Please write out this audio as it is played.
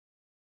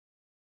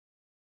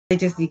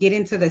Just to get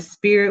into the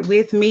spirit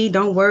with me.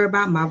 Don't worry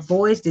about my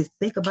voice. Just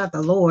think about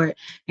the Lord.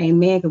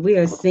 Amen. Because we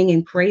are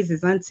singing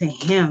praises unto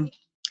him.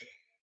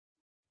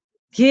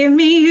 Give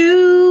me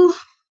you.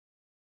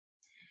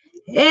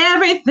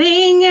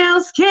 Everything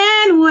else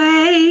can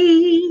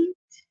wait.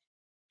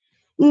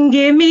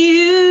 Give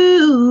me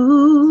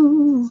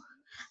you.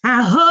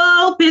 I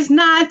hope it's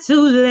not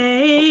too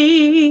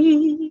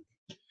late.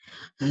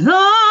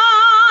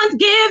 Lord,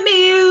 give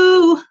me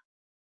you.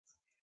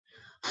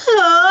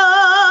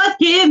 Lord,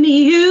 give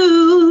me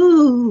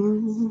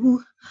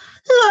you.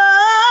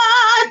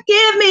 Lord,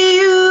 give me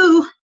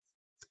you.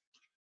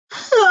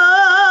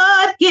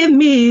 Lord, give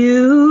me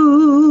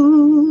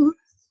you.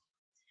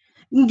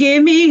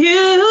 Give me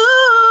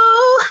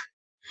you.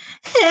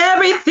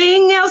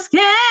 Everything else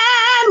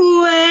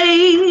can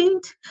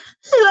wait.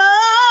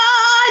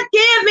 Lord,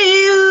 give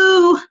me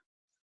you.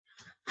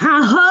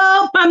 I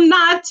hope I'm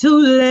not too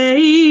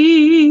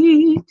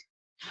late.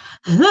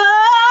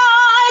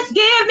 Lord,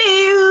 give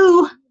me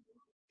you.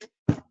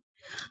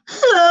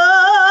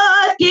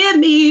 Lord, give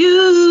me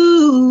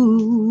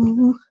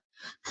you.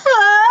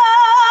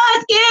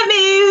 Lord, give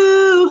me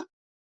you.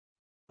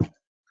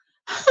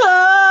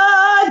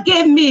 Lord,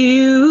 give me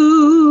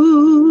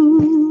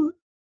you.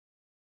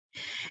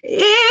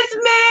 It's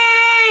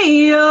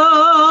me,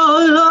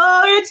 oh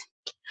Lord.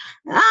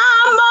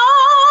 I'm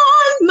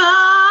on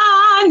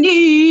my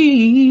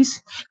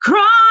knees,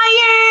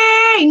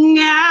 crying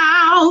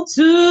out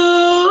to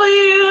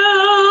you.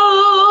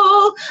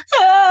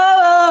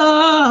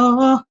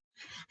 Oh,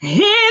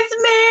 it's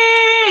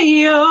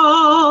me,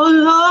 oh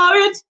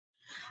Lord.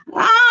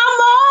 I'm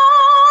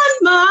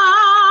on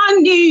my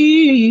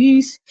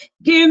knees.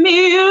 Give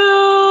me you.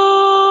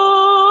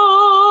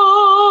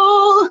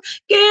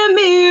 Give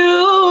me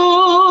you.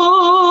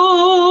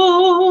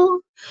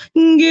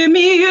 Give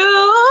me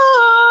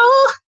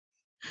you.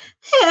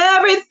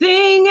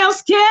 Everything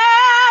else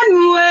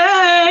can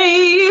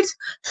wait.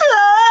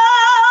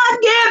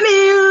 Lord, give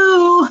me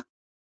you.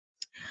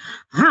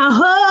 I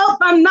hope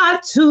I'm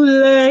not too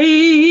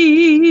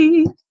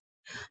late.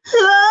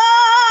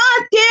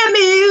 Lord, give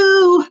me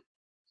you.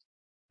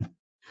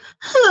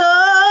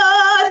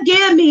 Lord,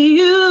 give me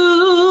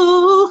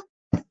you.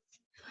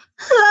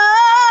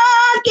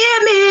 Lord,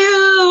 give me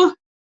you.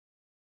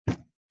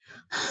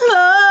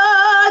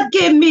 Lord,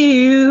 give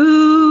me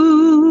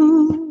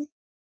you.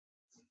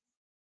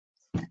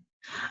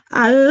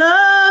 I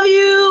love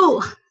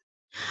you.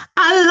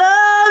 I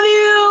love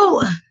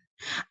you.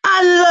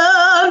 I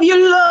love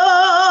you,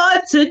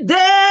 Lord,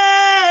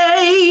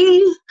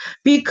 today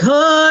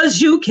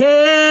because you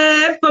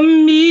care for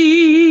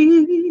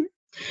me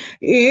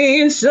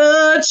in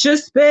such a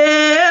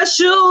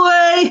special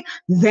way.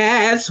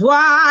 That's why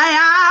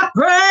I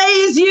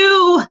praise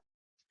you.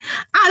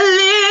 I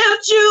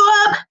lift you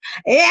up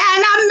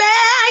and I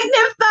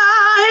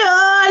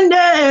magnify your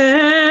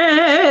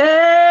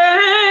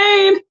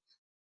name.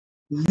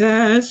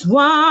 That's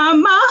why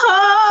my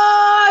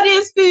heart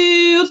is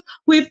filled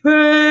with praise.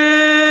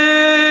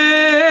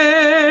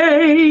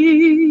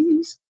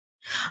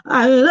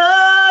 I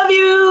love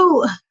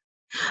you.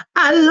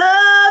 I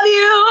love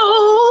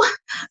you.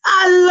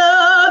 I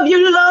love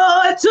you,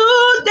 Lord,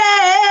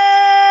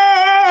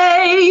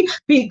 today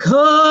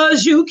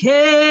because you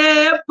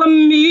care for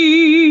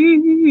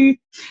me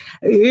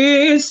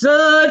in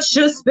such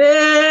a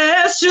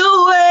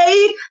special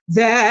way.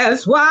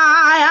 That's why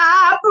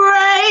I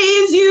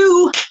praise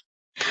you.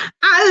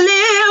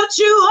 I lift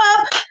you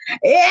up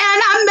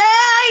and I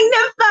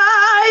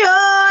magnify your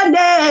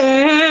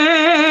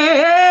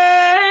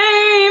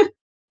name.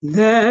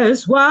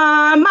 That's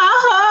why my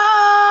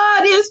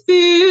heart is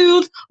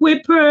filled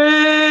with praise.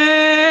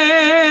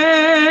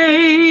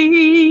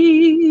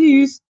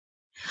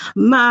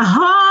 My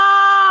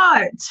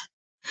heart,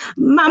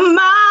 my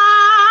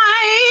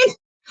mind,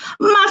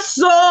 my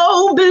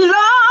soul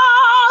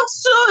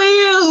belongs to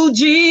you,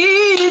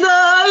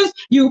 Jesus.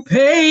 You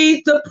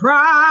paid the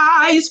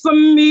price for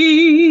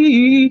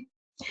me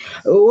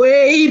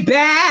way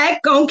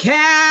back on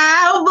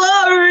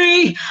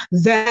Calvary.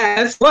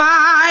 That's why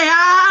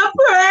I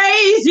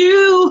praise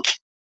you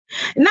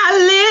and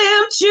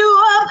I lift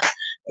you up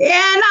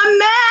and I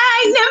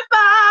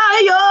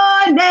magnify your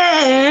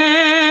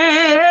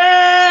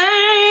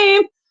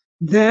name.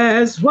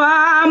 That's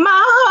why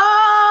my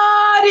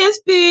heart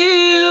is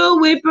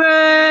filled with praise.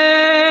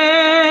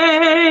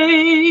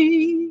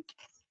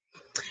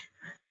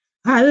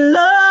 I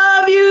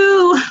love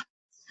you.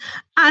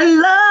 I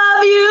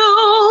love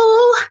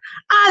you.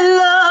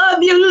 I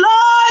love you,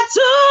 Lord,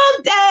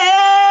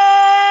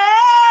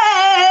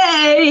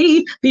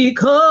 today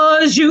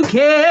because you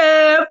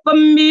care for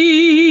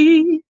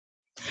me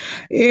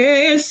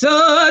in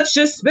such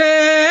a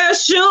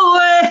special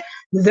way.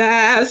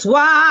 That's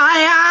why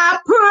I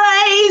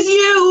praise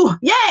you.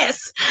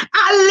 Yes,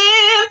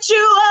 I lift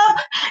you up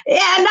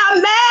and I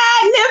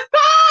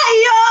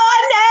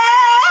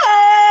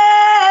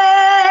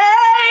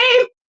magnify your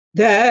name.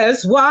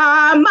 That's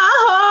why my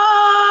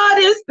heart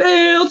is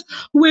filled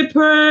with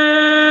praise.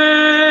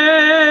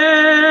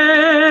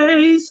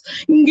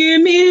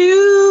 Give me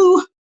you.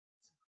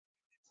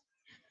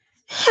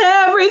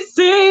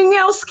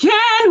 else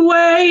can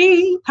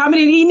wait. How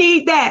many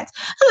need that?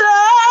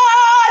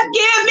 Lord,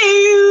 give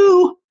me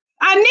you.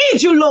 I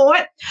need you,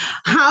 Lord.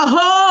 I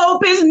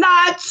hope it's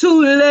not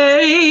too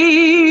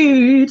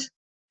late.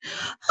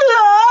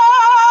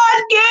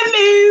 Lord, give me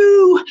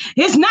you.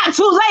 It's not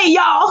too late,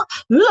 y'all.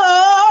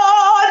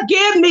 Lord,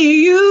 give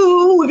me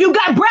you. If you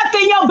got breath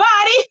in your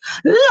body,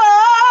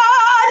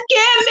 Lord,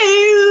 give me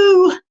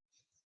you.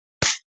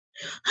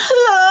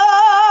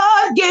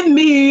 Lord, give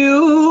me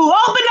you.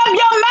 Open up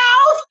your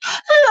mouth.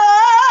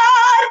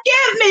 Lord,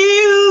 give me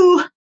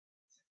you.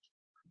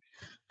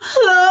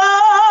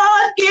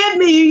 Lord, give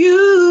me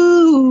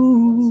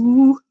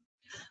you.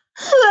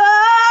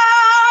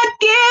 Lord,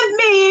 give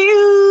me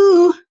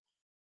you.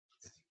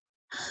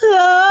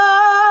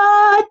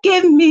 Lord,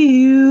 give me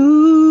you.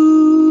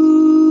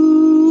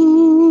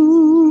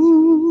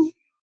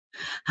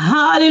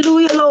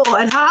 Hallelujah,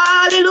 Lord.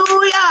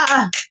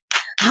 Hallelujah.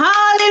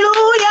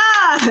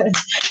 Hallelujah.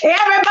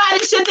 Everybody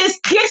should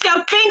just get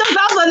their fingers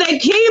off of the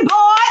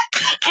keyboard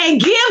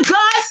and give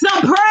God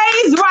some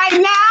praise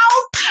right now.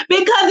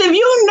 Because if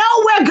you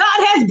know where God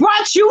has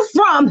brought you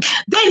from,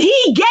 then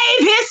he gave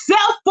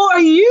himself for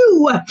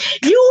you.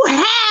 You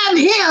have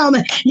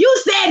him.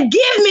 You said,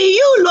 give me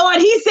you,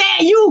 Lord. He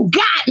said, you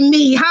got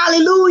me.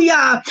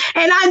 Hallelujah.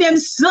 And I am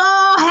so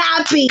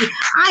happy.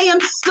 I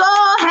am so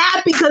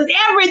happy because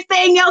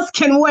everything else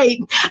can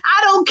wait.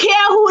 I don't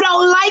care who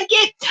don't like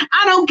it.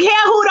 I don't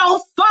care who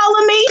don't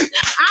follow me.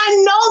 I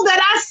know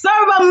that I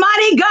serve a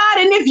mighty God.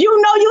 And if you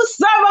know you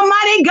serve a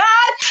mighty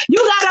God, you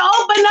got to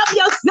open up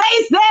your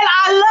face and say,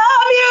 I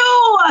love you.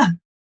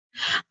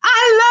 I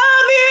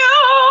love you.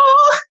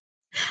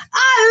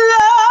 I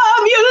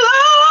love you,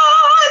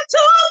 Lord,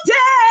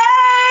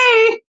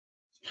 today.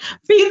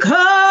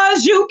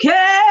 Because you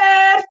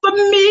cared for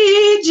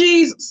me,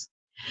 Jesus,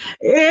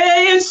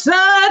 in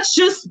such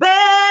a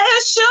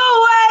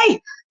special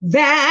way.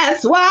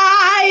 That's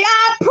why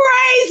I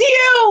praise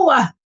you.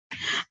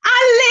 I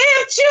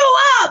lift you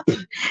up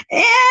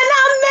and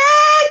I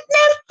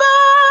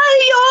magnify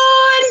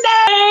your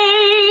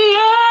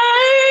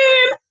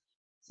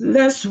name.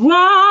 That's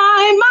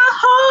why my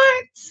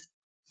heart,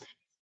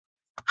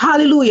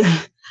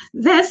 hallelujah.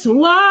 That's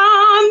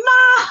why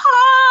my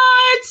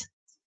heart,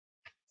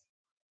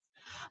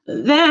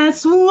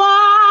 that's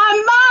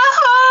why my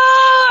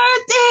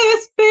heart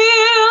is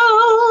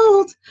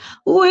filled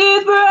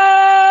with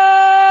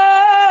praise.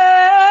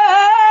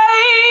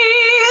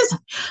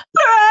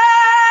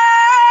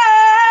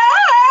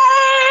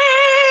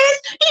 Praise,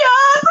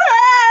 your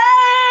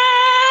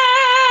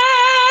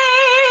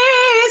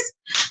praise.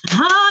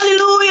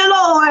 Hallelujah,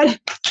 Lord.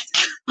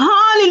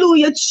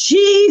 Hallelujah,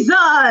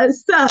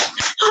 Jesus.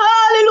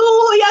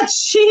 Hallelujah,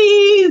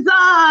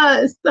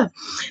 Jesus.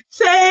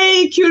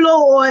 Thank you,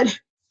 Lord.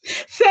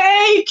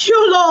 Thank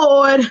you,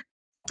 Lord.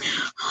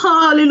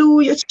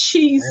 Hallelujah,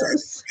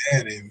 Jesus.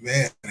 Amen,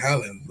 amen.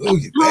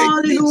 Hallelujah.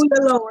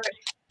 Hallelujah, Lord.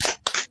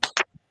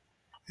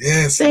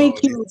 Yes,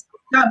 thank Lord. you.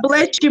 God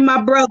bless you, my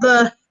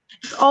brother.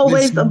 It's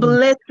always a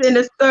blessing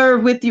to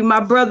serve with you, my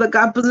brother.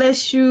 God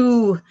bless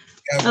you.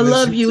 God I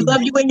love you.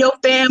 Love you and your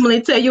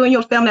family. Tell you and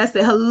your family I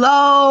said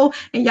hello.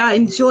 And y'all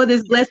enjoy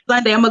this blessed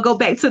Sunday. I'm going to go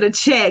back to the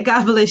chat.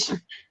 God bless you.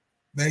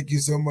 Thank you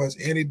so much.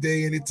 Any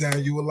day,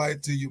 anytime you would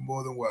like to, you're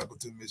more than welcome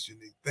to, Miss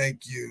Unique.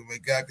 Thank you. May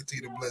God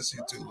continue to bless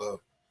you too, love.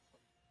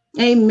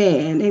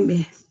 Amen.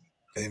 Amen.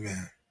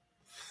 Amen.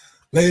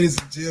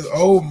 Ladies and gentlemen,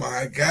 oh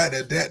my God,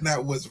 that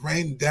not was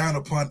raining down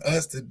upon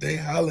us today.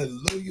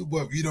 Hallelujah.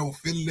 But if you don't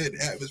feel that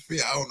atmosphere,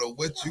 I don't know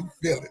what you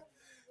feeling.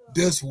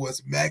 This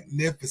was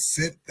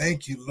magnificent.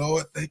 Thank you,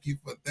 Lord. Thank you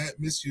for that,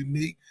 Miss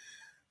Unique.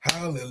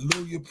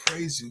 Hallelujah.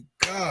 Praise you,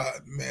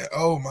 God, man.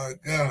 Oh my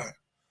God.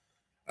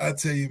 I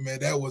tell you, man,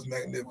 that was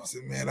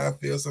magnificent, man. I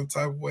feel some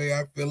type of way.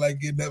 I feel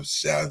like getting up,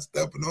 shouting,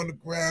 stepping on the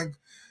ground.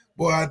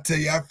 Boy, I tell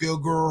you, I feel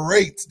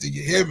great. Do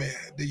you hear me?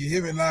 Do you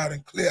hear me loud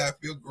and clear? I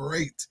feel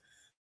great.